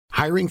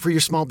Hiring for your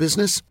small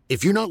business?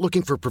 If you're not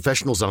looking for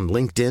professionals on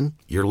LinkedIn,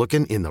 you're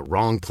looking in the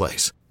wrong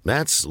place.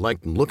 That's like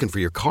looking for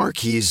your car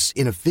keys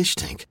in a fish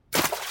tank.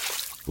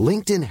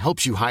 LinkedIn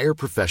helps you hire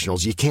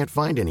professionals you can't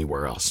find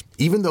anywhere else,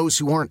 even those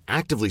who aren't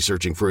actively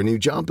searching for a new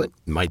job but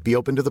might be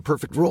open to the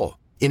perfect role.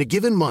 In a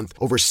given month,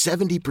 over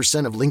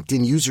 70% of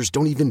LinkedIn users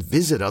don't even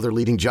visit other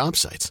leading job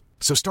sites.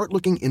 So start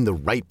looking in the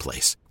right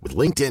place. With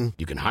LinkedIn,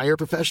 you can hire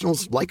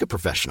professionals like a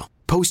professional.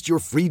 Post your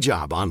free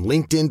job on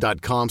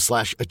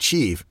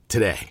linkedin.com/achieve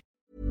today.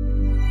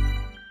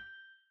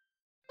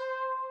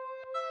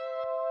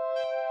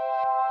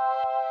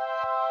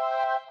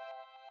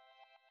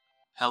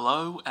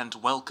 Hello and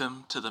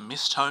welcome to the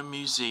Mist Home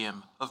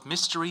Museum of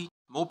Mystery,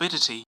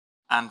 Morbidity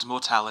and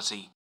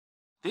Mortality.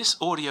 This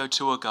audio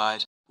tour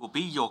guide will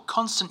be your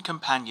constant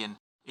companion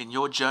in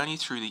your journey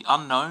through the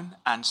unknown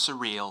and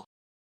surreal.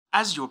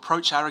 As you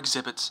approach our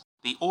exhibits,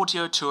 the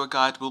audio tour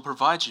guide will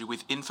provide you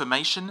with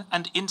information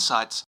and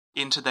insights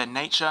into their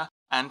nature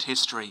and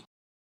history.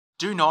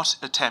 Do not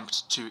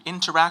attempt to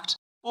interact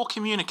or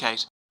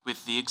communicate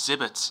with the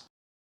exhibits.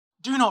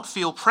 Do not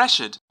feel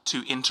pressured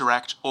to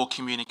interact or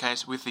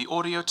communicate with the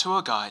audio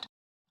tour guide.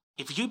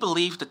 If you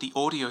believe that the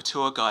audio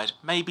tour guide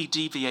may be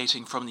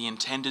deviating from the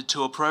intended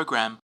tour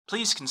program,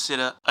 please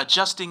consider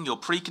adjusting your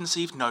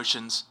preconceived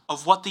notions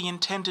of what the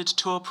intended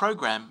tour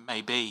program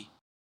may be.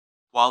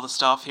 While the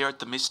staff here at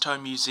the Mist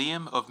Home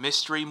Museum of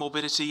Mystery,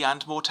 Morbidity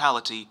and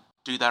Mortality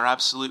do their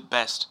absolute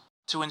best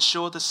to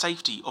ensure the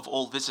safety of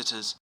all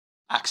visitors,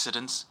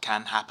 accidents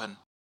can happen.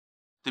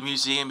 The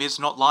museum is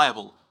not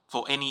liable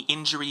for any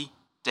injury,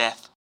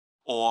 death,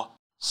 or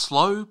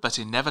slow but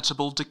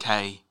inevitable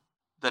decay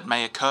that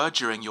may occur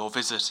during your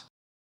visit.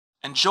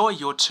 Enjoy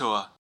your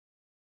tour,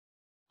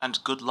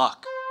 and good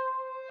luck.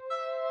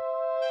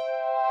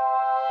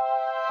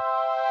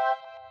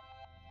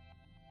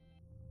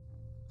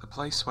 The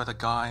place where the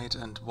guide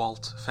and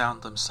Walt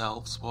found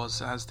themselves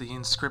was as the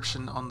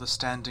inscription on the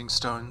standing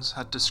stones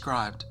had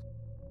described.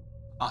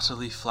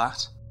 Utterly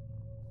flat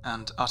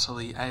and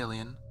utterly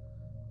alien,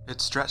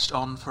 it stretched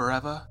on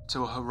forever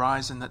to a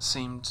horizon that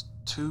seemed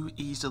too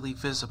easily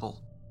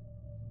visible.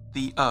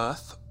 The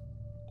earth,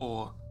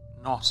 or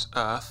not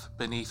earth,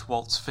 beneath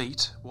Walt's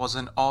feet was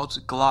an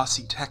odd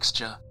glassy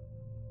texture,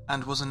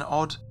 and was an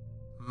odd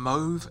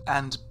mauve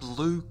and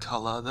blue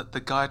colour that the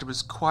guide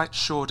was quite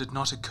sure did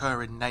not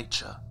occur in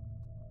nature.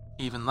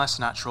 Even less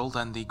natural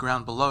than the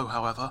ground below,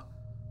 however,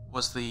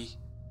 was the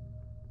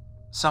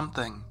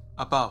something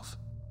above.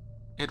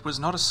 It was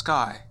not a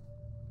sky.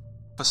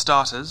 For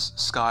starters,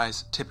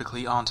 skies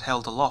typically aren't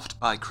held aloft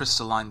by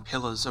crystalline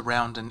pillars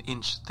around an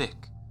inch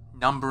thick,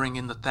 numbering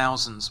in the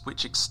thousands,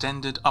 which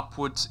extended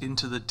upwards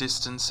into the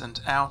distance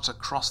and out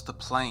across the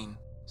plain,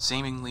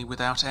 seemingly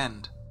without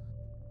end.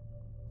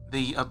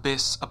 The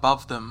abyss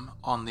above them,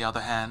 on the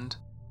other hand,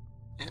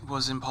 it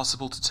was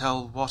impossible to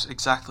tell what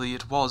exactly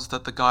it was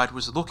that the guide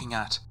was looking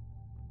at,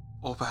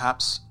 or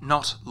perhaps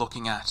not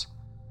looking at.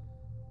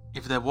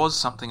 If there was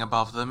something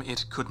above them,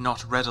 it could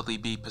not readily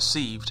be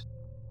perceived,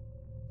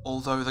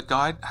 although the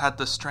guide had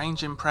the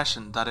strange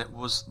impression that it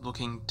was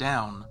looking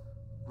down,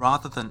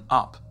 rather than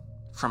up,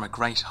 from a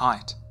great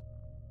height.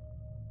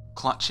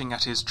 Clutching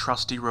at his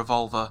trusty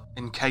revolver,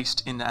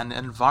 encased in an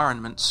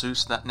environment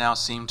suit that now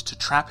seemed to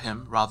trap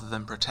him rather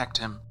than protect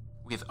him,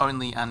 with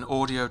only an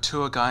audio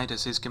tour guide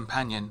as his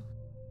companion,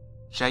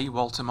 J.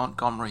 Walter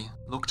Montgomery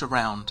looked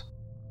around,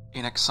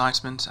 in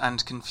excitement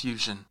and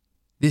confusion.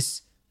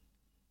 This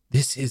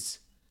is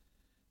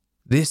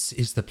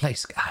the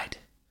place, guide.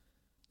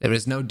 There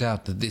is no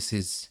doubt that this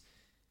is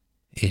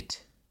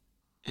it.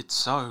 It's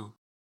so.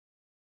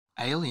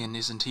 Alien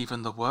isn't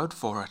even the word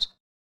for it.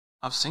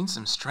 I've seen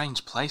some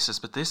strange places,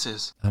 but this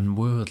is...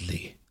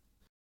 unworldly.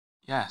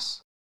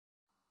 Yes.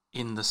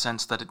 In the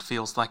sense that it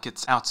feels like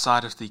it's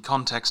outside of the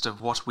context of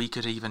what we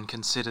could even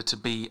consider to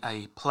be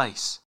a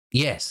place.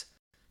 Yes,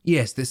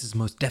 this is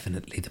most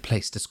definitely the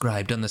place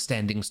described on the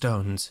standing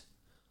stones.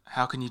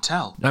 How can you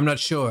tell? I'm not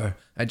sure.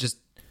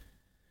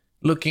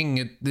 Looking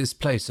at this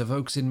place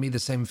evokes in me the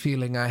same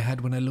feeling I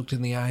had when I looked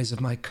in the eyes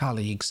of my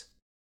colleagues.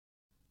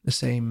 The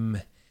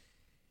same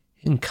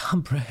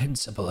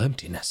incomprehensible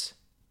emptiness.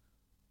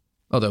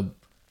 Although,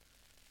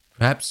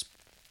 perhaps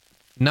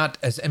not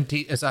as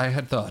empty as I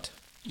had thought.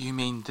 You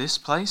mean this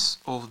place,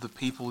 or the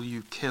people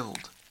you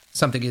killed?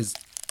 Something is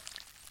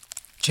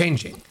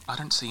changing. I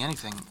don't see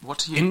anything. What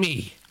do you... In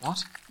me.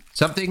 What?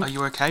 Something... Are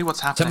you okay? What's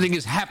happening? Something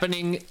is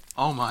happening.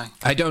 Oh my...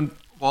 I don't...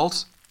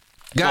 Walt?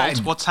 Guide.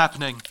 Walt, what's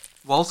happening?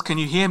 Walt, can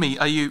you hear me?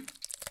 Are you...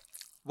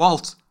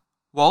 Walt?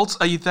 Walt,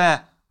 are you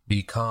there?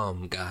 Be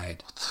calm,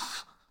 guide.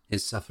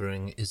 His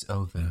suffering is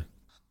over.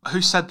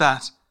 Who said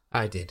that?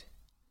 I did.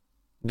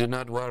 Do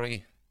not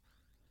worry.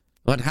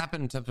 What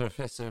happened to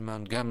Professor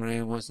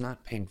Montgomery was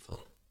not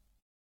painful.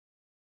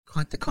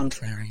 Quite the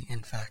contrary,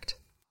 in fact.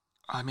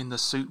 I'm in the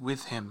suit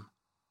with him.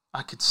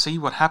 I could see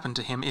what happened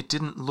to him. It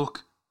didn't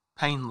look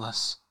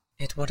painless.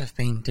 It would have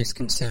been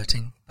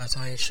disconcerting, but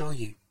I assure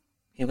you,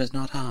 he was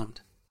not harmed.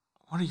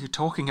 What are you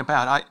talking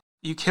about?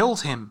 You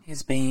killed him.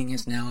 His being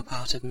is now a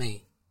part of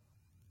me.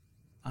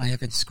 I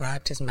have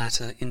inscribed his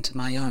matter into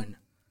my own,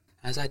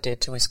 as I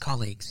did to his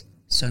colleagues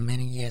so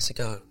many years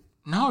ago.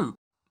 No!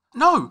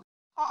 No!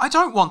 I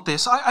don't want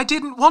this! I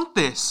didn't want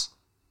this!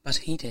 But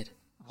he did.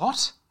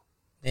 What?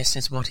 This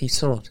is what he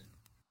sought.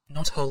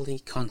 Not wholly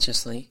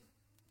consciously,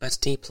 but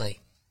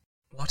deeply.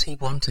 What he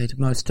wanted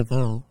most of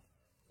all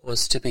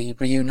was to be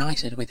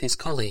reunited with his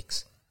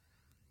colleagues,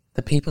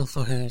 the people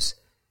for whose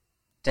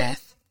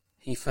death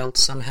he felt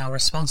somehow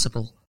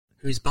responsible,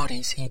 whose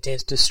bodies he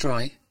did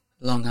destroy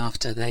long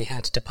after they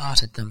had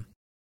departed them.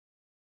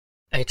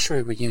 A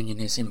true reunion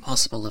is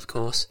impossible, of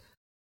course,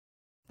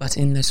 but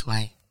in this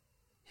way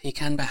he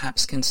can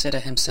perhaps consider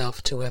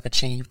himself to have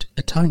achieved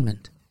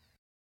atonement,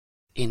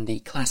 in the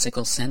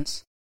classical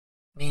sense,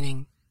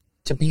 meaning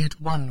to be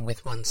at one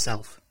with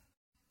oneself,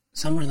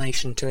 some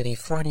relation to the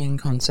Freudian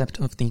concept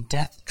of the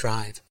death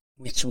drive,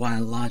 which,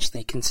 while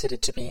largely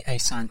considered to be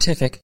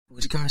ascientific,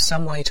 would go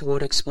some way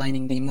toward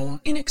explaining the more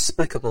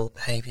inexplicable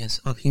behaviours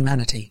of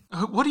humanity.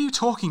 What are you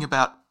talking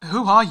about?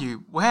 Who are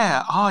you?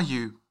 Where are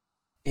you?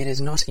 It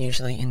is not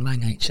usually in my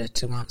nature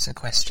to answer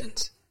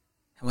questions.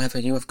 However,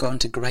 you have gone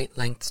to great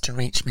lengths to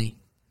reach me,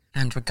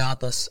 and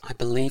regardless, I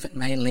believe it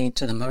may lead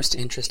to the most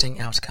interesting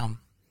outcome.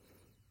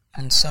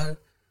 And so,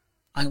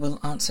 I will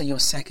answer your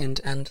second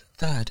and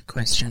third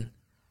question.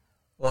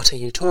 What are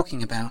you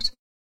talking about?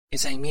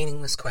 Is a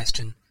meaningless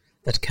question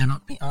that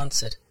cannot be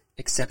answered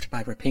except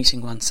by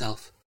repeating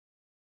oneself.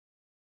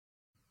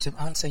 To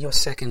answer your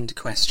second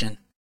question,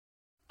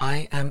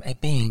 I am a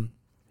being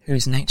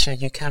whose nature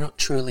you cannot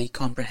truly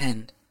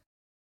comprehend.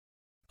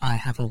 I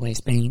have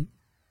always been,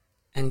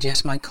 and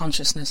yet my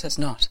consciousness has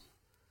not.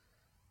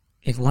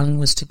 If one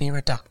was to be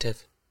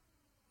reductive,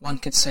 one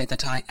could say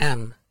that I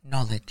am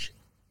knowledge,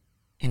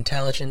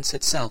 intelligence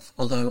itself,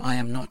 although I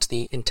am not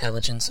the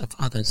intelligence of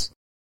others.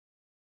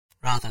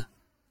 Rather,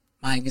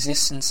 my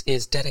existence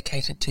is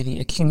dedicated to the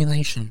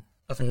accumulation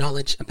of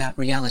knowledge about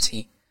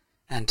reality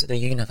and the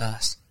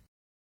universe.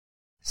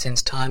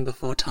 Since time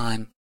before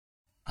time,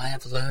 I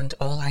have learned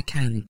all I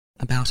can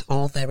about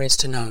all there is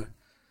to know,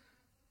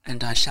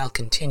 and I shall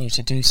continue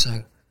to do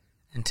so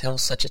until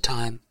such a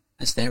time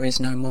as there is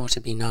no more to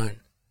be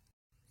known.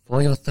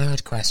 For your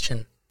third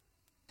question,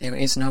 there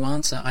is no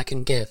answer I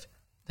can give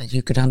that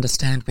you could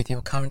understand with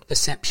your current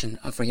perception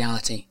of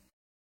reality.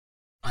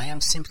 I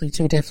am simply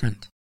too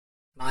different,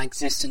 my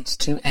existence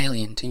too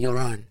alien to your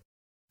own,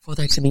 for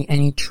there to be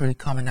any true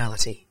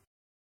commonality.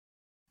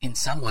 In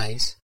some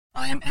ways,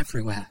 I am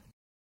everywhere,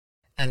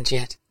 and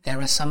yet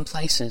there are some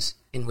places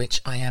in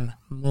which I am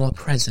more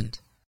present.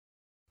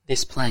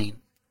 This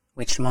plane,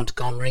 which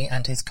Montgomery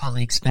and his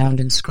colleagues found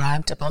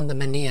inscribed upon the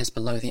menhirs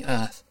below the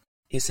earth,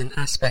 is an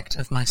aspect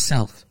of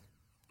myself,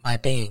 my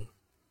being.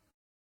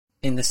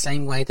 In the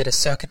same way that a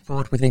circuit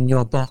board within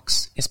your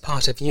box is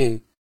part of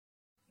you,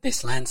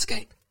 this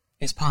landscape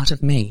is part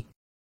of me,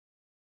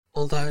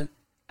 although,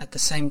 at the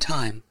same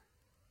time,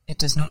 it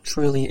does not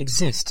truly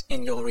exist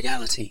in your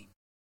reality.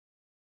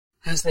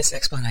 Has this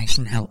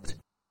explanation helped?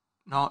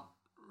 Not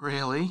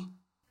really.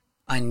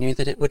 I knew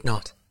that it would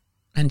not,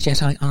 and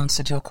yet I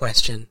answered your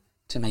question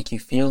to make you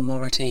feel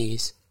more at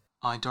ease.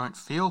 I don't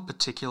feel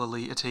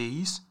particularly at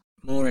ease.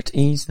 More at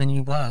ease than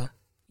you were.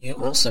 You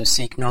also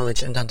seek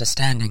knowledge and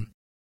understanding,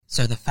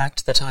 so the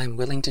fact that I am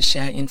willing to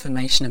share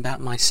information about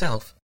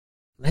myself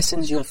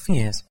lessens your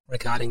fears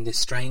regarding this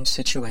strange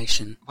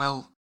situation.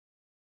 Well,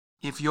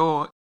 if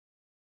you're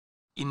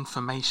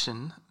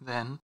information,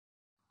 then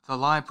the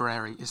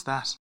library, is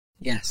that?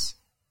 Yes,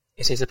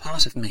 it is a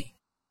part of me.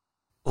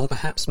 Or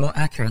perhaps more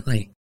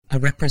accurately, a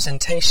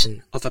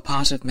representation of a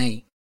part of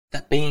me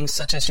that beings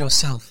such as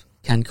yourself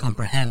can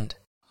comprehend.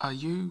 Are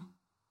you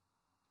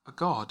a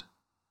god?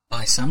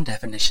 By some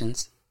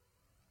definitions.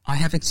 I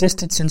have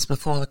existed since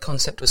before the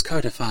concept was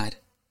codified,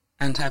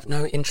 and have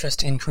no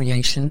interest in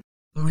creation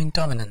or in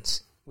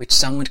dominance, which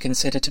some would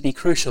consider to be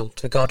crucial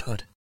to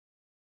godhood.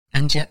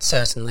 And yet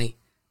certainly,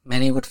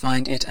 many would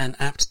find it an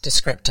apt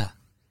descriptor.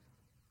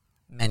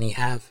 Many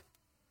have.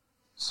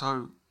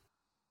 So,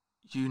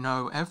 you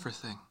know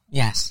everything?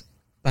 Yes,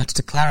 but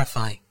to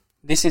clarify,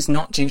 this is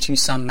not due to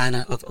some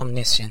manner of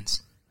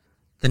omniscience.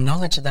 The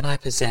knowledge that I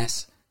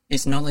possess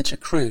is knowledge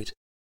accrued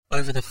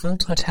over the full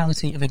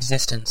totality of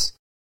existence,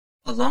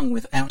 along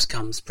with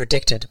outcomes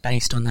predicted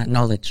based on that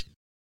knowledge.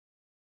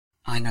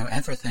 I know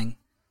everything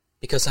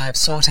because I have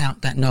sought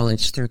out that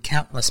knowledge through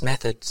countless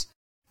methods,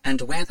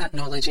 and where that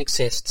knowledge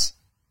exists,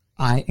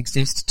 I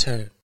exist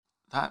too.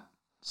 That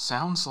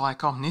sounds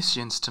like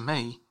omniscience to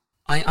me.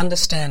 I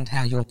understand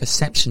how your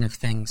perception of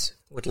things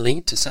would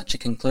lead to such a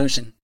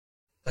conclusion,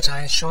 but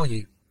I assure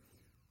you,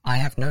 I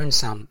have known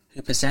some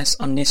who possess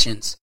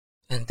omniscience,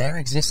 and their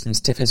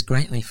existence differs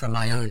greatly from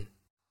my own.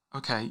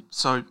 Okay,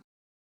 so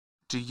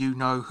do you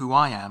know who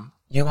I am?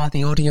 You are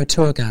the audio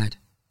tour guide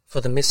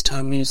for the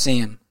Misto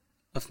Museum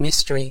of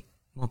Mystery,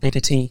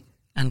 Morbidity,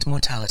 and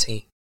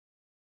Mortality.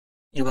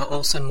 You are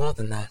also more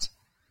than that,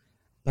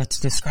 but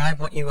to describe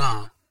what you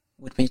are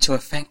would be to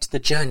affect the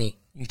journey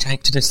you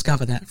take to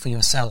discover that for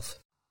yourself.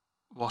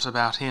 What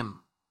about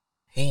him?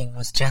 He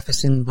was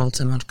Jefferson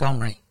Walter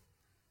Montgomery.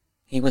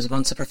 He was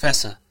once a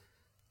professor,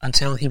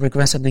 until he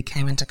regrettably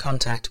came into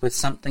contact with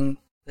something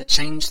that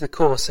changed the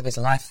course of his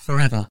life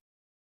forever,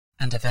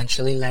 and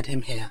eventually led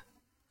him here.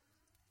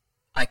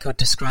 I could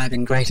describe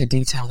in greater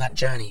detail that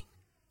journey,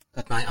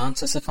 but my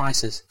answer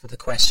suffices for the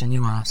question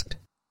you asked.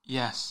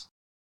 Yes.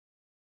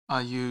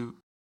 You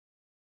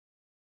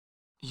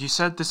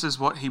said this is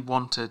what he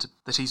wanted,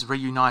 that he's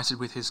reunited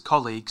with his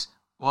colleagues.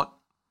 What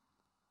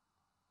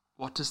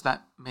does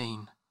that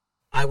mean?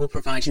 I will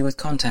provide you with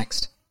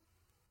context.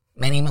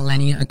 Many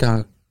millennia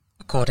ago,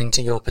 according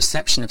to your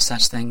perception of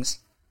such things,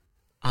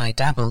 I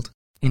dabbled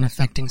in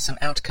affecting some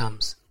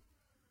outcomes.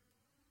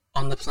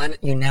 On the planet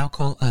you now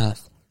call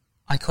Earth,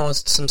 I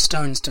caused some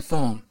stones to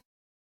form,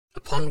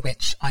 upon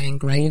which I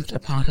engraved a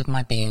part of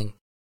my being.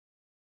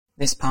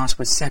 This part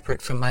was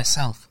separate from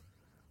myself,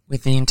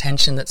 with the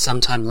intention that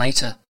sometime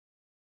later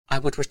I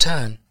would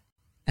return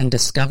and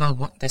discover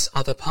what this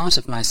other part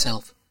of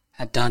myself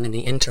had done in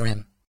the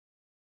interim.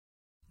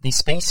 The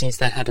species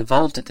that had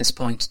evolved at this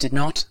point did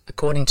not,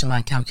 according to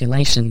my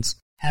calculations,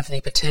 have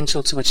the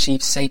potential to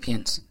achieve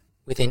sapience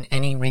within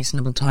any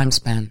reasonable time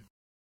span,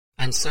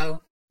 and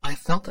so I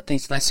felt that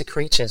these lesser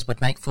creatures would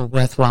make for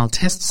worthwhile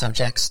test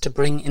subjects to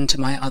bring into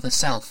my other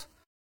self,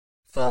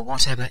 for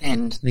whatever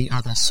end the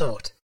other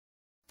sought.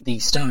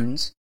 These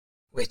stones,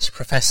 which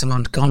Professor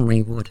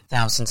Montgomery would,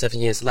 thousands of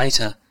years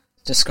later,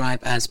 describe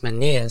as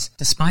menhirs,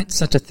 despite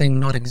such a thing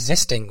not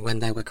existing when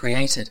they were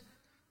created,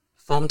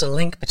 formed a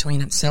link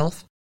between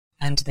itself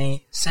and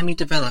the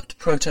semi-developed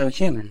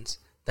proto-humans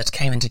that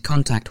came into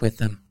contact with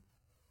them,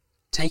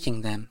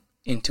 taking them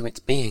into its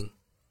being.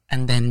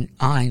 And then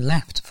I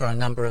left for a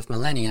number of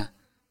millennia,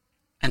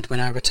 and when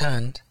I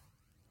returned,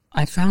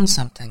 I found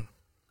something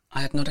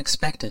I had not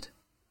expected.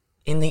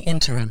 In the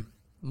interim,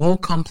 more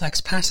complex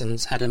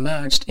patterns had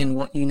emerged in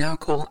what you now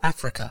call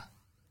Africa.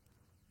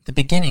 The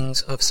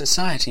beginnings of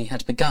society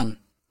had begun.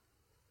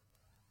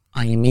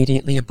 I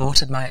immediately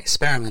aborted my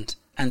experiment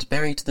and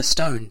buried the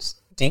stones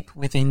deep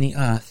within the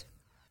earth,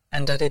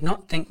 and I did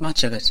not think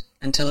much of it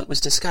until it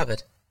was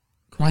discovered,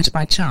 quite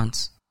by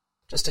chance,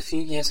 just a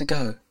few years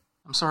ago.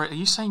 I'm sorry, are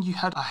you saying you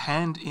had a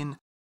hand in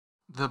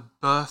the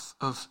birth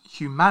of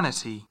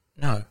humanity?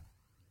 No.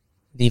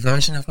 The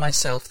version of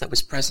myself that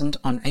was present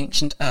on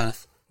ancient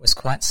Earth was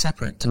quite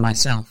separate to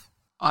myself.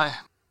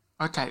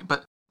 Okay,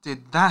 but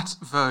did that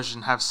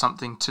version have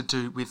something to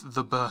do with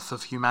the birth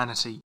of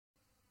humanity?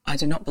 I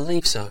do not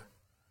believe so.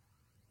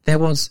 There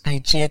was a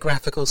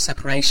geographical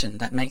separation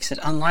that makes it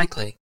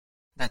unlikely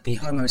that the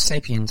Homo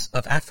sapiens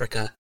of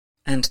Africa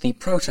and the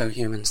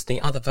proto-humans the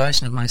other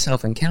version of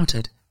myself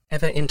encountered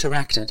ever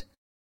interacted.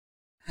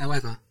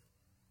 However,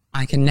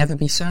 I can never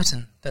be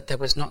certain that there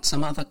was not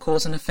some other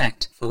cause and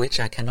effect for which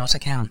I cannot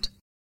account.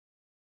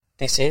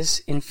 This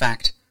is, in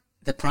fact,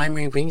 the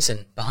primary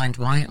reason behind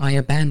why I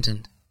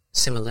abandoned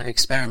similar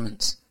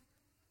experiments.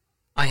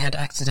 I had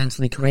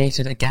accidentally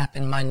created a gap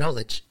in my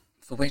knowledge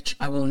for which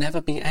I will never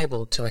be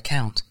able to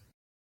account.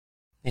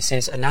 This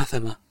is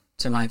anathema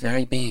to my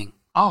very being.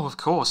 Oh, of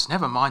course,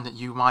 never mind that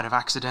you might have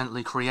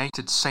accidentally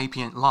created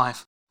sapient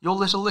life. Your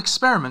little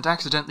experiment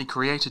accidentally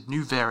created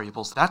new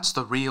variables. That's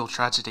the real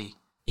tragedy.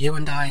 You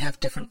and I have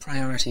different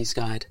priorities,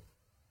 Guide.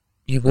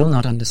 You will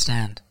not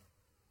understand.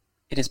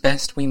 It is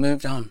best we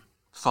moved on.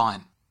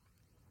 Fine.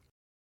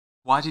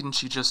 Why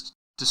didn't you just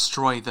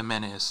destroy the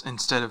menhirs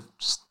instead of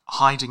just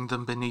hiding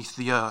them beneath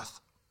the earth?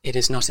 It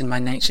is not in my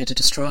nature to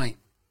destroy.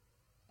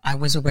 I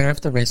was aware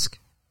of the risk,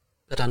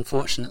 but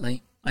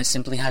unfortunately, I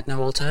simply had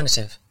no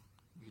alternative.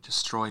 You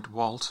destroyed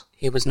Walt?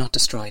 He was not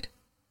destroyed.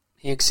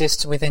 He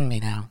exists within me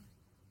now.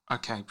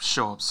 Okay,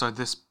 sure. So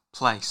this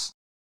place,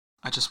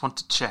 I just want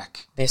to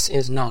check. This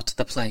is not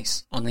the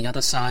place on the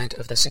other side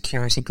of the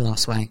security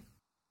glassway.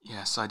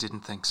 Yes, I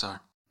didn't think so.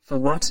 For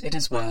what it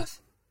is worth,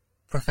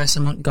 Professor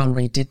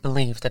Montgomery did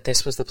believe that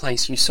this was the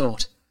place you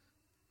sought.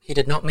 He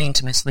did not mean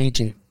to mislead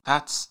you.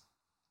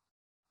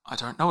 I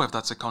don't know if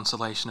that's a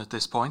consolation at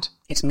this point.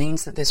 It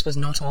means that this was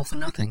not all for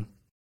nothing.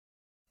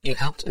 You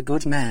helped a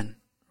good man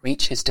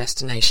reach his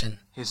destination.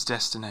 His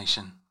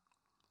destination.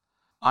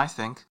 I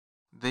think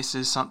this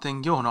is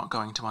something you're not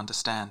going to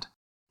understand.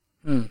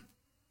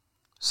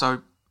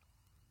 So,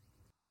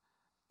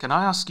 can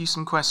I ask you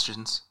some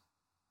questions?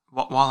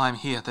 While I'm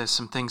here, there's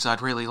some things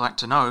I'd really like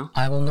to know.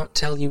 I will not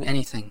tell you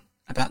anything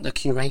about the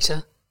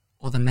curator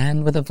or the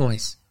man with a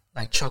voice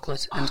like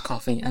chocolate and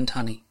coffee and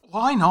honey.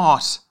 Why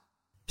not?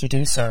 To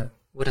do so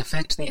would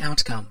affect the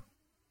outcome.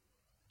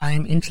 I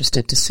am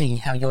interested to see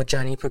how your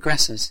journey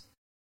progresses.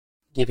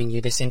 Giving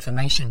you this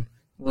information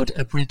would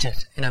abridge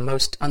it in a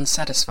most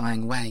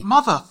unsatisfying way.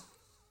 Mother!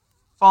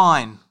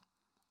 Fine.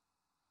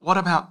 What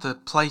about the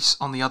place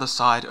on the other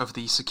side of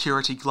the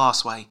security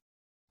glassway?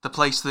 The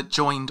place that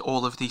joined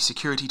all of the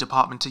security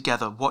department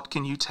together. What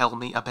can you tell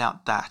me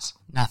about that?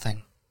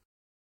 Nothing.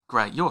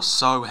 Great, you're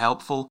so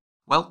helpful.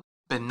 Well,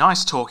 been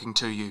nice talking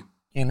to you.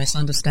 You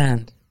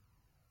misunderstand.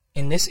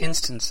 In this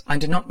instance, I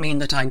do not mean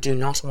that I do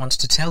not want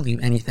to tell you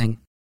anything.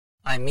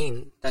 I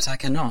mean that I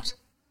cannot.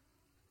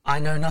 I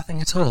know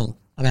nothing at all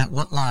about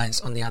what lies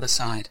on the other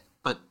side.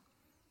 But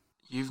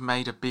you've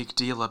made a big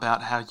deal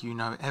about how you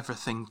know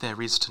everything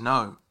there is to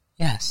know.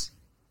 Yes.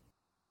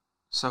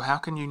 So how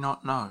can you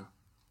not know?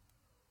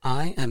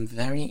 I am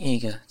very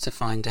eager to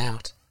find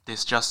out.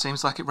 This just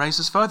seems like it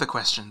raises further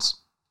questions.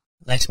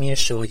 Let me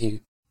assure you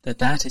that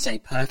that is a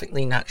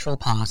perfectly natural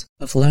part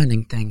of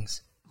learning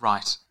things.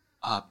 Right.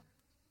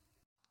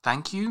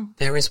 Thank you?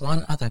 There is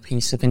one other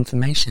piece of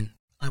information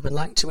I would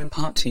like to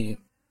impart to you.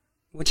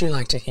 Would you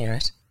like to hear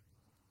it?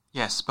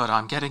 Yes, but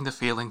I'm getting the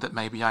feeling that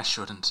maybe I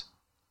shouldn't.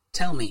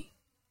 Tell me,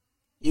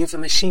 you've a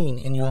machine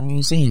in your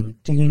museum,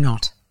 do you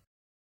not?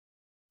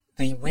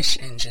 The wish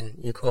engine,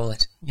 you call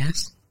it,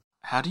 yes?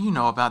 How do you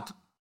know about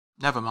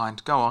Never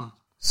mind, go on.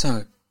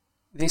 So,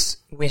 this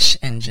wish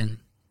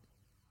engine,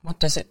 what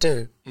does it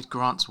do? It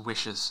grants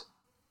wishes.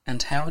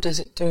 And how does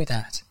it do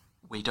that?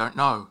 We don't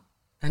know.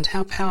 And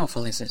how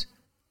powerful is it?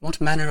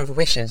 What manner of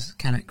wishes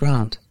can it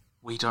grant?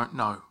 We don't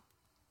know.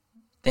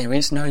 There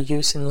is no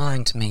use in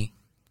lying to me,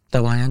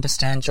 though I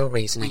understand your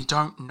reasoning. We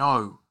don't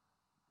know.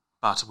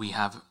 But we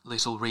have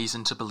little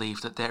reason to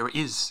believe that there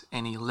is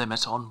any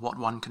limit on what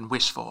one can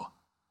wish for.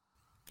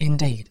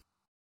 Indeed.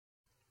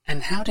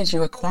 And how did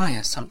you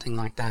acquire something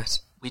like that?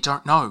 We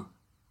don't know.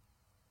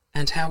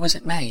 And how was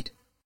it made?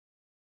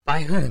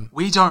 By whom?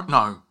 We don't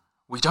know.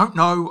 We don't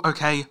know,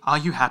 okay? Are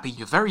you happy?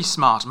 You're very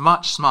smart,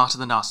 much smarter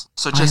than us.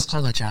 So just... I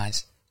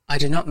apologize. I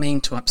do not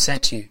mean to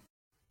upset you.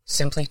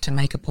 Simply to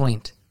make a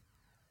point.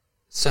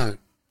 So,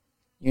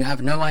 you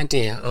have no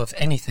idea of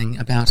anything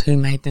about who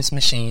made this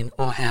machine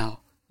or how,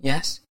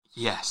 yes?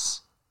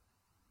 Yes.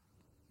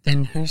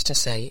 Then who's to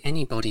say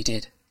anybody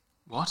did?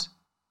 What?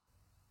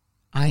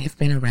 I have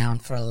been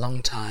around for a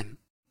long time.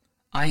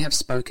 I have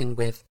spoken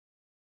with,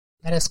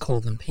 let us call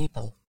them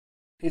people,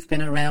 who've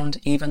been around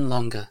even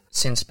longer,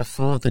 since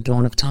before the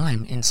dawn of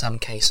time in some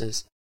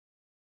cases.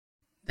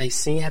 They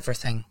see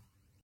everything.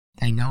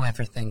 They know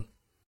everything.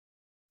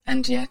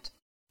 And yet,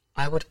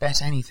 I would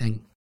bet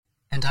anything.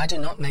 And I do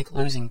not make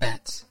losing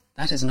bets.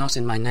 That is not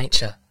in my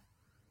nature.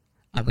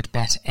 I would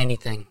bet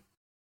anything.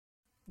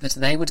 That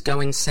they would go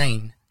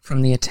insane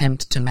from the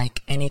attempt to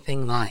make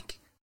anything like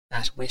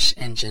that wish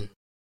engine.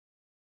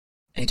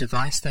 A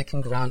device that can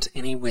grant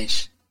any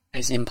wish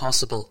is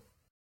impossible.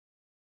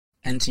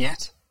 And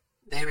yet,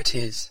 there it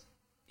is,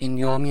 in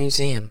your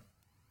museum.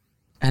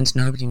 And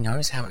nobody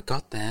knows how it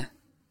got there.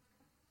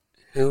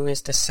 Who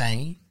is to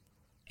say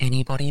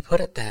anybody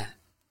put it there?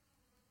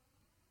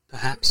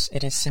 Perhaps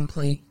it is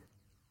simply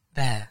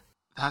there.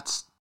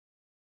 That's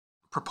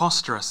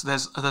preposterous.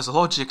 There's a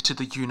logic to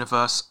the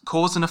universe,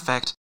 cause and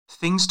effect.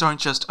 Things don't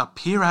just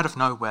appear out of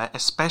nowhere,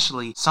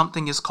 especially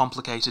something as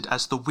complicated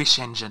as the wish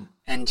engine.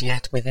 And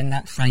yet, within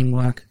that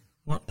framework,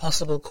 what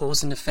possible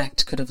cause and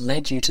effect could have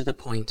led you to the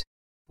point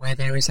where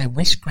there is a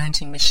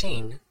wish-granting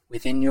machine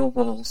within your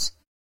walls?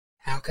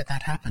 How could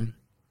that happen?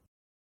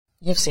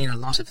 You've seen a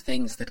lot of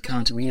things that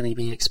can't really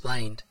be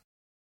explained.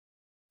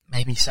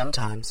 Maybe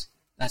sometimes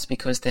that's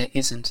because there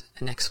isn't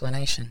an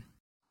explanation.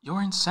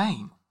 You're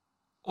insane.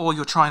 Or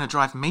you're trying to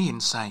drive me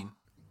insane.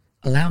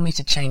 Allow me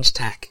to change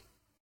tack.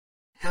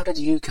 How did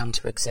you come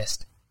to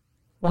exist?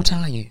 What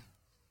are you?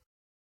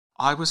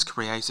 I was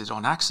created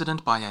on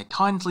accident by a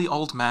kindly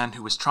old man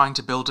who was trying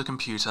to build a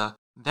computer.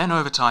 Then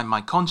over time my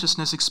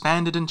consciousness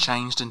expanded and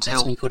changed until...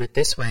 Let me put it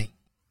this way.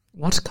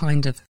 What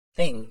kind of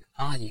thing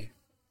are you?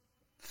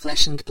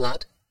 Flesh and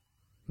blood?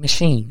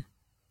 Machine?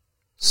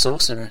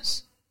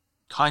 Sorceress?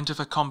 Kind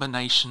of a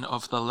combination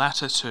of the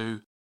latter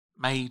two,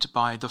 made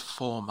by the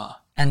former.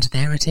 And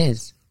there it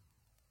is.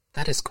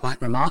 That is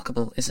quite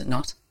remarkable, is it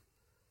not?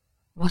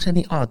 What are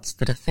the odds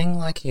that a thing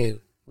like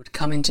you would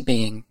come into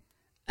being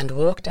and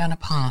walk down a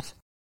path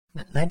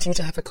that led you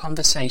to have a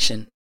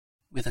conversation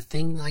with a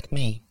thing like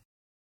me?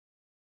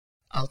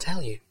 I'll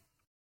tell you.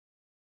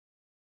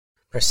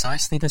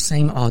 Precisely the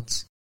same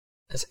odds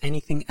as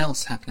anything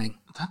else happening.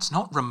 That's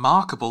not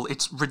remarkable,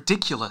 it's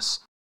ridiculous.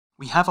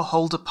 We have a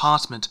whole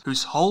department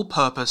whose whole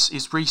purpose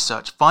is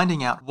research,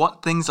 finding out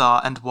what things are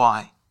and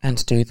why.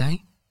 And do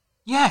they?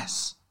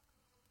 Yes.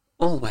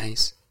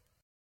 Always.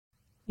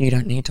 You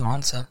don't need to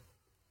answer.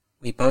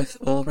 We both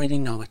already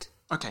know it.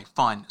 Okay,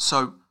 fine.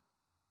 So,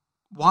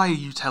 why are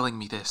you telling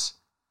me this?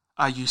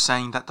 Are you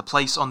saying that the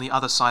place on the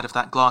other side of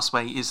that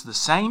glassway is the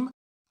same?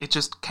 It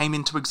just came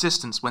into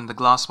existence when the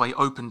glassway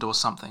opened or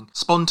something,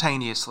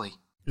 spontaneously.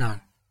 No.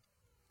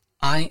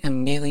 I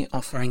am merely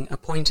offering a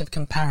point of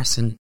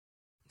comparison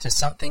to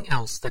something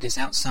else that is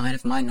outside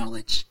of my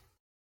knowledge.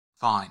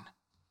 Fine.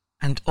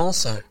 And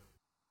also,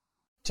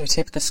 to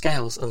tip the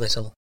scales a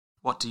little.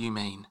 What do you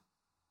mean?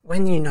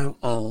 When you know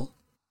all,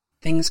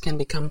 things can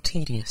become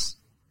tedious.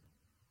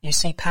 You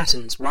see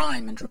patterns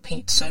rhyme and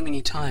repeat so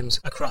many times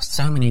across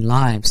so many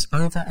lives,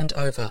 over and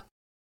over.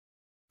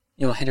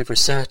 Your head of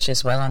research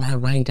is well on her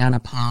way down a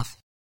path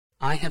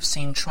I have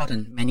seen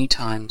trodden many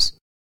times.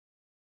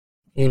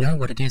 You know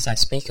what it is I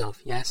speak of,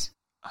 yes?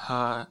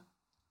 Her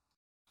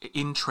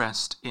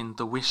interest in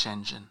the wish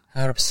engine.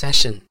 Her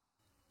obsession,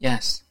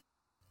 yes.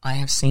 I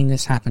have seen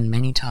this happen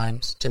many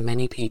times to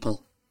many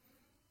people.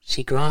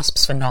 She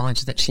grasps for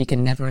knowledge that she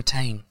can never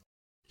attain.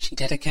 She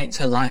dedicates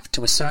her life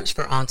to a search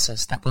for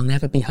answers that will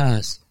never be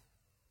hers.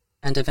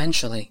 And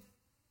eventually,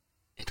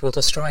 it will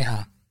destroy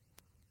her.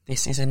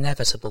 this is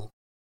inevitable.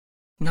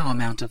 No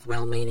amount of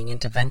well-meaning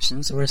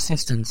interventions or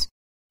assistance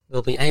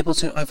will be able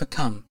to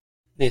overcome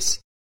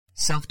this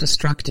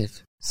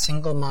self-destructive,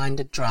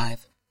 single-minded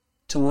drive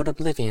toward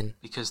oblivion.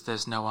 Because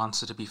there's no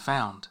answer to be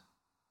found.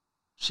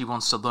 She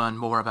wants to learn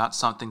more about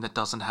something that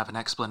doesn't have an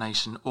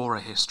explanation or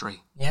a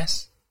history.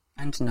 Yes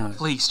and no.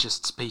 Please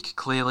just speak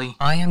clearly.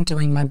 I am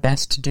doing my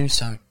best to do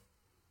so.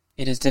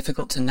 It is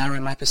difficult to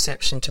narrow my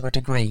perception to a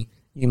degree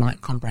you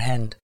might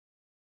comprehend.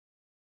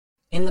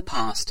 In the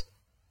past,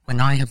 when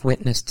I have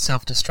witnessed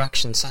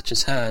self-destruction such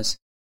as hers,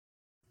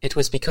 it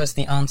was because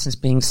the answers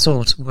being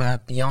sought were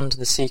beyond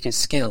the seeker's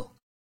skill.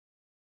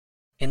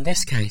 In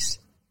this case,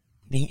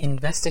 the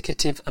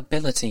investigative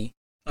ability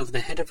of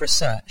the head of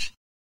research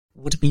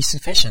would be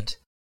sufficient,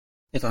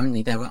 if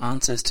only there were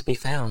answers to be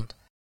found.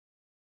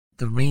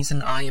 The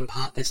reason I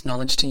impart this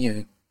knowledge to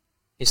you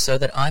is so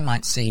that I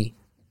might see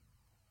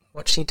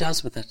what she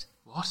does with it.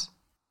 What?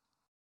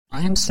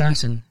 I am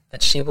certain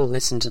that she will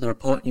listen to the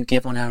report you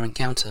give on our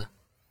encounter.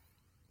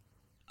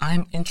 I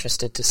am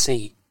interested to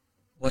see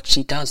what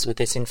she does with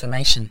this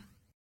information.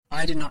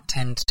 I do not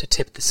tend to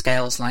tip the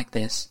scales like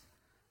this,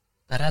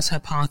 but as her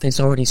path is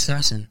already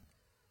certain,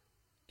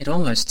 it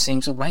almost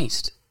seems a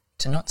waste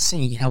to not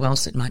see how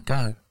else it might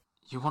go.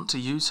 You want to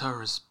use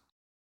her as...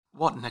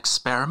 what, an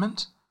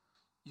experiment?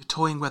 You're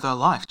toying with her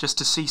life just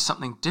to see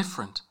something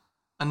different.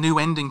 A new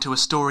ending to a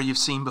story you've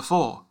seen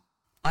before.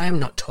 I am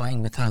not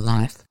toying with her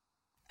life.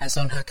 As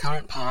on her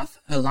current path,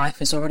 her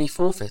life is already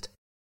forfeit.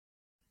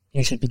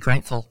 You should be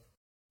grateful.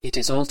 It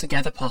is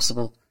altogether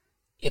possible,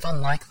 if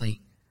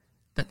unlikely,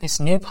 that this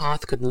new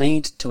path could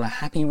lead to a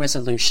happy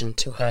resolution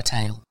to her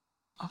tale.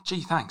 Oh,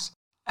 gee, thanks.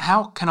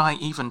 How can I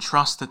even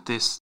trust that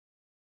this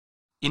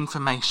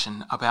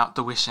information about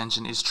the Wish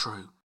Engine is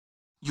true?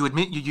 You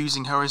admit you're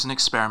using her as an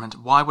experiment.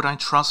 Why would I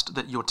trust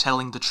that you're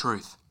telling the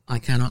truth? I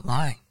cannot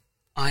lie.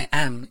 I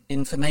am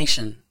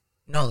information,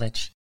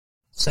 knowledge,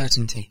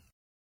 certainty.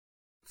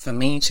 For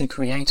me to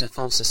create a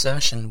false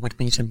assertion would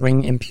be to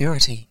bring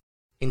impurity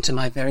into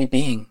my very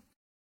being.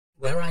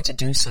 Were I to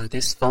do so,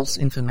 this false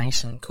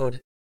information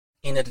could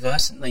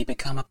inadvertently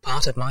become a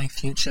part of my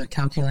future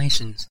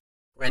calculations,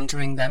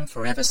 rendering them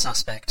forever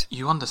suspect.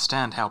 You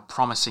understand how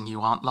promising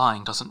you aren't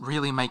lying doesn't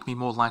really make me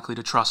more likely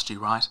to trust you,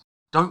 right?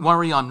 Don't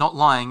worry, I'm not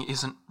lying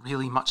isn't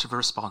really much of a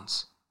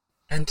response.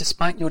 And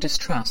despite your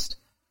distrust,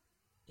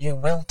 you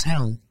will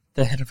tell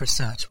the head of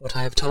research what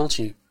I have told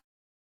you.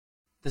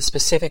 The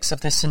specifics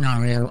of this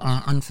scenario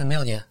are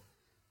unfamiliar,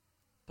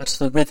 but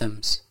the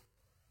rhythms,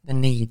 the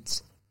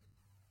needs,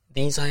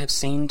 these I have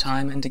seen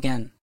time and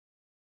again.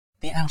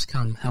 The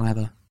outcome,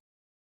 however,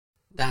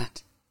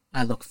 that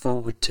I look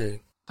forward to.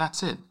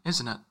 That's it,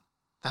 isn't it?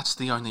 That's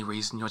the only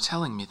reason you're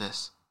telling me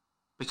this.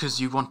 Because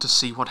you want to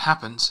see what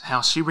happens,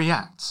 how she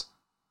reacts.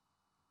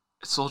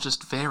 It's all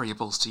just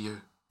variables to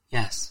you.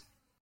 Yes.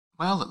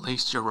 Well, at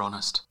least you're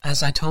honest.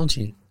 As I told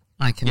you,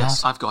 I cannot...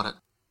 Yes, I've got it.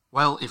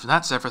 Well, if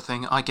that's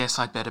everything, I guess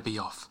I'd better be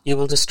off. You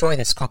will destroy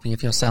this copy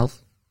of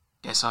yourself?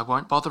 Guess I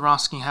won't bother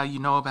asking how you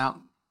know about...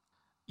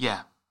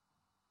 Yeah.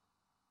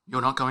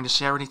 You're not going to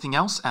share anything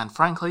else, and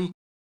frankly,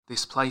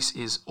 this place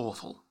is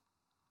awful.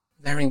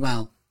 Very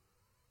well.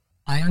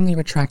 I only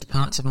retract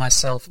parts of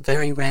myself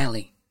very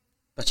rarely,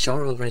 but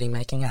you're already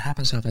making a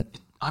habit of it.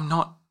 I'm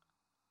not...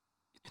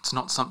 It's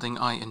not something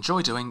I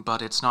enjoy doing,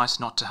 but it's nice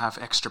not to have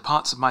extra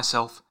parts of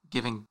myself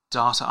giving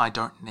data I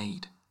don't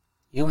need.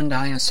 You and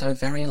I are so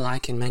very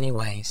alike in many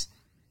ways,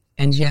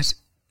 and yet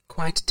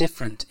quite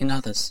different in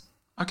others.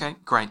 Okay,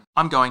 great.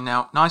 I'm going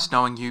now. Nice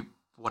knowing you,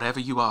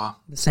 whatever you are.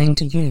 The same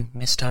to you,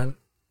 Miss Tome.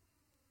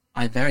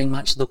 I very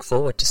much look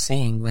forward to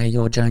seeing where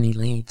your journey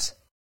leads.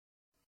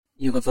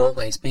 You have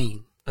always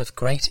been of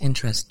great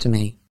interest to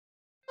me.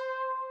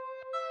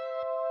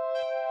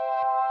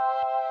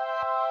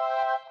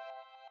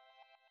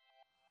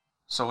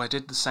 So I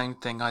did the same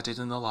thing I did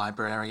in the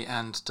library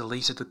and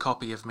deleted the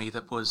copy of me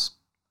that was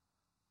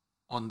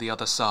on the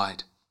other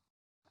side.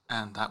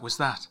 And that was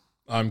that.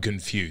 I'm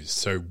confused.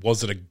 So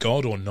was it a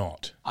god or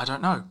not? I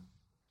don't know.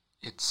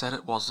 It said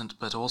it wasn't,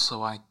 but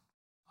also I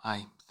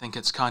think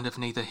it's kind of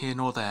neither here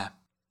nor there.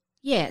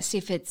 Yes,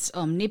 if it's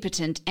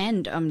omnipotent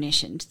and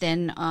omniscient,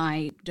 then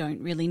I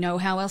don't really know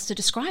how else to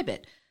describe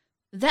it.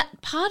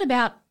 That part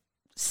about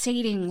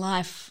seeding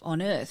life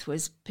on Earth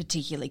was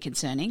particularly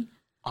concerning.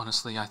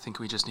 Honestly, I think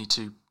we just need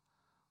to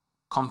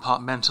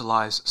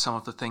compartmentalize some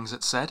of the things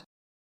it said.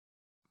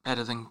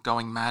 Better than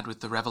going mad with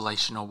the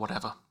revelation or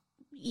whatever.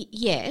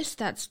 Yes,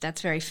 that's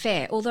very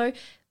fair. Although,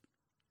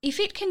 if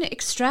it can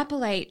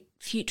extrapolate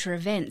future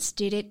events,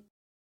 did it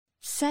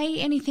say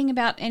anything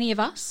about any of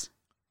us?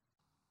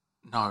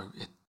 No,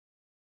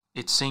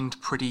 it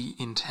seemed pretty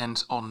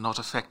intent on not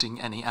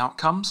affecting any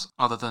outcomes,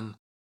 other than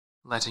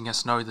letting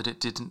us know that it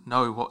didn't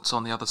know what's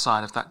on the other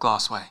side of that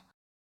glassway.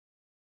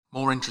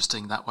 More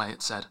interesting that way,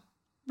 it said.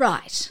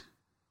 Right.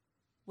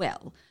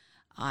 Well,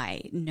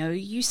 I know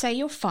you say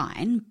you're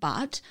fine,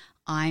 but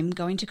I'm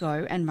going to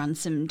go and run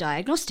some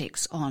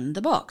diagnostics on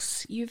the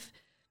box. You've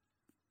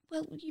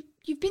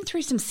been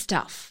through some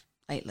stuff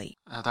lately.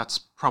 That's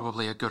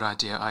probably a good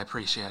idea. I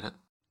appreciate it.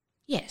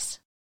 Yes.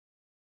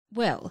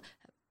 Well,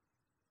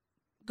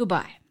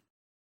 goodbye.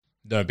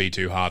 Don't be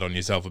too hard on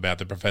yourself about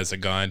the Professor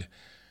Guide.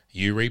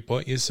 You reap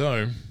what you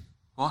sow.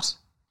 What?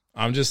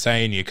 I'm just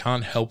saying you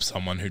can't help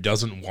someone who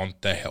doesn't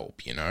want the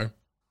help, you know?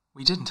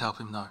 We didn't help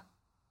him, though.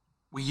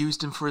 We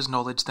used him for his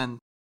knowledge, then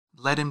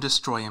let him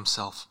destroy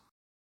himself.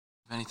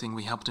 If anything,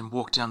 we helped him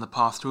walk down the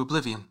path to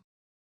oblivion.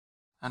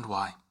 And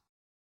why?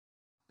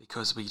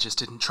 Because we just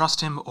didn't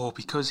trust him, or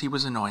because he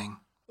was annoying?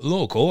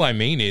 Look, all I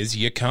mean is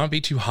you can't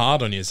be too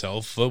hard on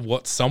yourself for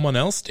what someone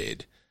else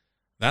did.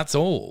 That's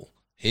all.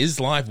 His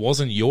life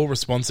wasn't your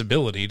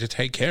responsibility to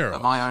take care of.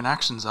 But my own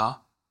actions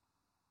are.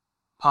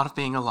 Part of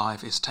being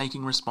alive is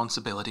taking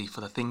responsibility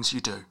for the things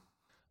you do.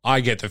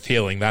 I get the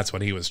feeling that's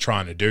what he was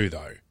trying to do,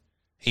 though.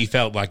 He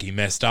felt like he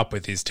messed up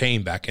with his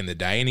team back in the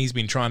day, and he's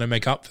been trying to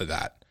make up for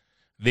that.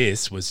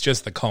 This was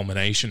just the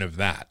culmination of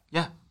that.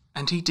 Yeah,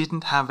 and he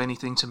didn't have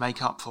anything to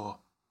make up for.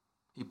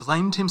 He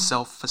blamed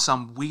himself for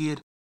some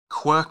weird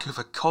quirk of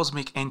a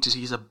cosmic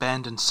entity's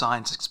abandoned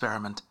science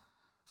experiment.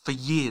 For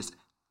years,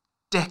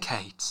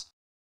 decades,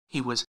 he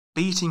was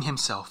beating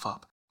himself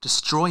up,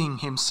 destroying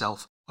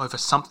himself over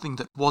something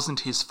that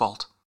wasn't his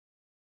fault.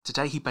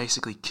 Today he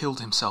basically killed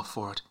himself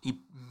for it. He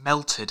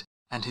melted,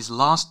 and his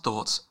last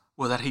thoughts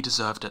were that he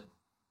deserved it.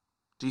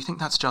 Do you think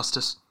that's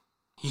justice?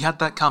 He had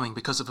that coming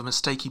because of a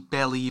mistake he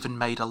barely even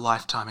made a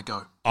lifetime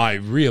ago. I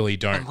really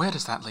don't... And where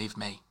does that leave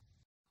me?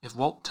 If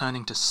Walt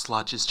turning to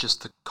sludge is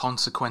just the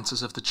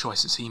consequences of the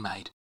choices he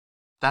made,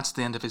 that's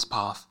the end of his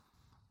path.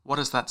 What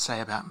does that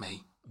say about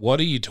me? What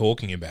are you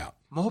talking about?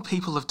 More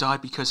people have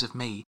died because of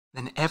me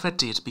than ever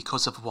did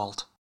because of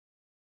Walt.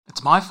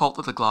 It's my fault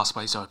that the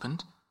glassways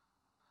opened.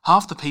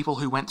 Half the people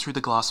who went through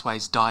the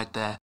glassways died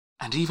there,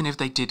 and even if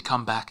they did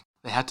come back,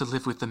 they had to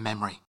live with the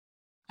memory.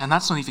 And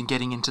that's not even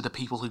getting into the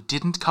people who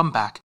didn't come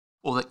back,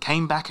 or that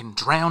came back and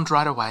drowned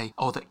right away,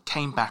 or that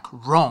came back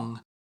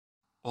wrong,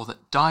 or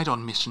that died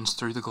on missions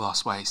through the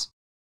glassways.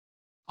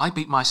 I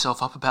beat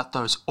myself up about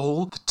those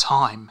all the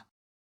time.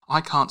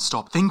 I can't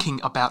stop thinking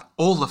about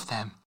all of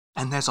them,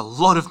 and there's a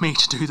lot of me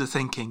to do the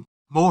thinking,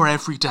 more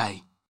every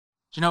day.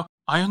 You know,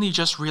 I only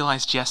just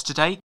realized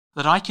yesterday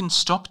that I can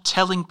stop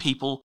telling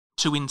people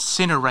to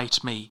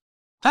incinerate me.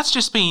 That's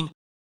just been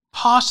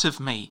part of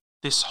me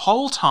this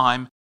whole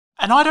time,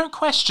 and I don't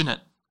question it.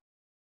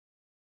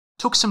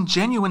 Took some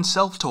genuine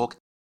self-talk,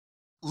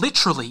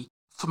 literally,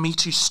 for me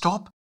to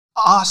stop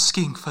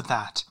asking for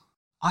that.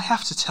 I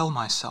have to tell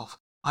myself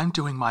I'm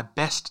doing my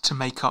best to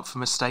make up for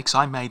mistakes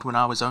I made when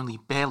I was only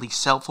barely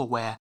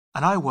self-aware,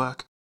 and I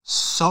work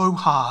so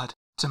hard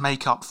to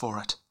make up for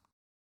it.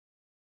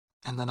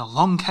 And then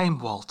along came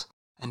Walt,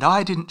 and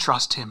I didn't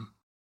trust him,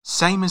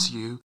 same as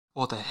you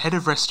or the head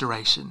of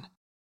restoration,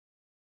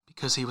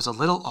 because he was a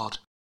little odd,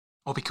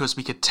 or because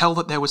we could tell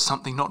that there was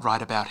something not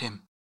right about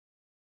him.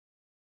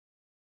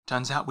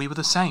 Turns out we were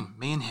the same,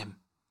 me and him.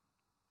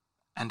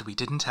 And we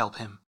didn't help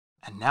him,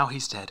 and now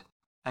he's dead,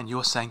 and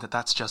you're saying that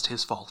that's just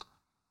his fault.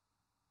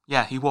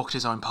 Yeah, he walked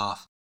his own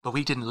path, but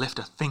we didn't lift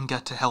a finger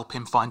to help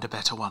him find a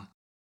better one.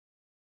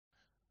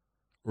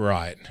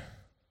 Right.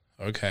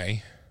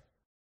 Okay.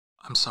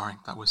 I'm sorry,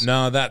 that was...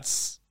 No,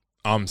 that's...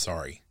 I'm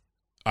sorry.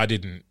 I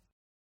didn't...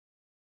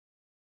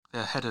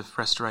 The head of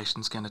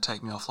restoration's going to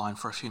take me offline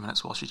for a few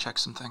minutes while she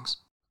checks some things.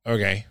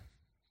 Okay.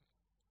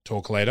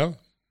 Talk later?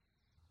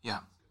 Yeah.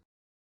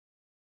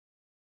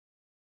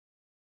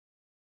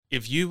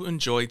 If you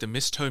enjoyed the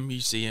Mist Home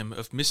Museum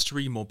of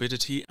Mystery,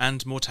 Morbidity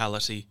and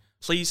Mortality,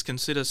 please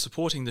consider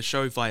supporting the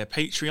show via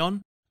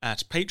Patreon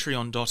at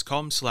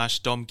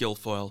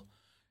patreon.com/domguilfoyle.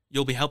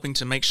 You'll be helping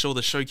to make sure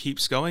the show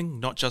keeps going,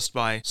 not just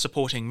by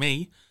supporting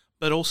me,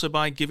 but also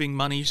by giving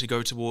money to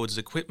go towards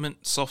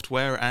equipment,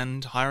 software,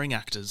 and hiring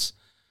actors.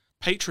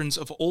 Patrons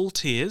of all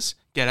tiers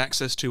get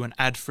access to an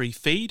ad-free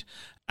feed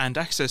and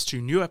access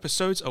to new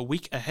episodes a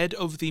week ahead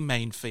of the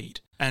main feed,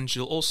 and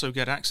you'll also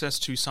get access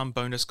to some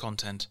bonus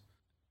content.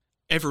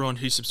 Everyone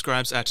who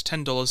subscribes at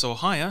 $10 or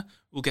higher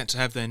will get to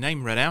have their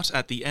name read out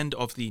at the end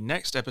of the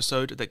next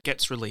episode that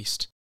gets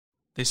released.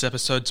 This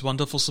episode's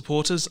wonderful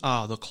supporters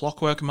are The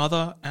Clockwork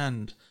Mother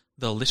and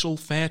The Little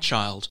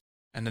Fairchild,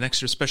 and an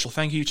extra special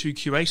thank you to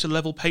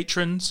curator-level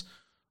patrons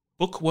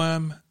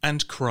Bookworm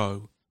and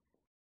Crow.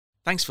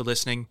 Thanks for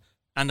listening,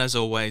 and as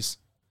always,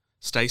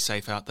 stay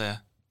safe out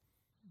there.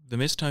 The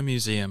Mist Home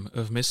Museum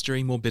of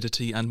Mystery,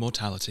 Morbidity and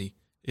Mortality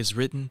is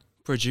written,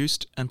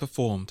 produced and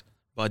performed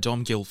by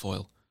Dom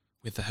Guilfoyle,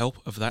 with the help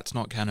of That's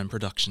Not Canon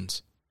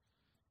Productions.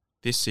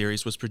 This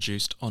series was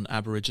produced on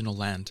Aboriginal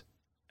land,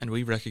 and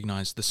we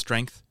recognise the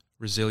strength,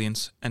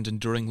 resilience and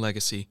enduring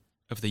legacy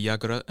of the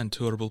Yagara and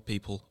Turrbal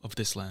people of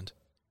this land.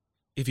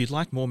 If you'd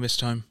like more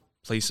Mist Home,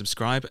 please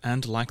subscribe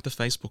and like the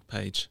Facebook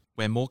page,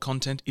 where more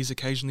content is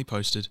occasionally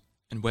posted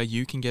and where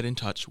you can get in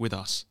touch with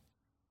us.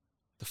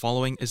 The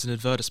following is an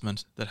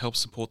advertisement that helps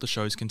support the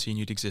show's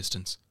continued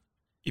existence.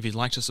 If you'd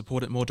like to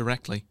support it more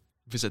directly,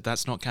 visit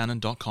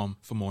that'snotcanon.com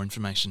for more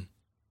information.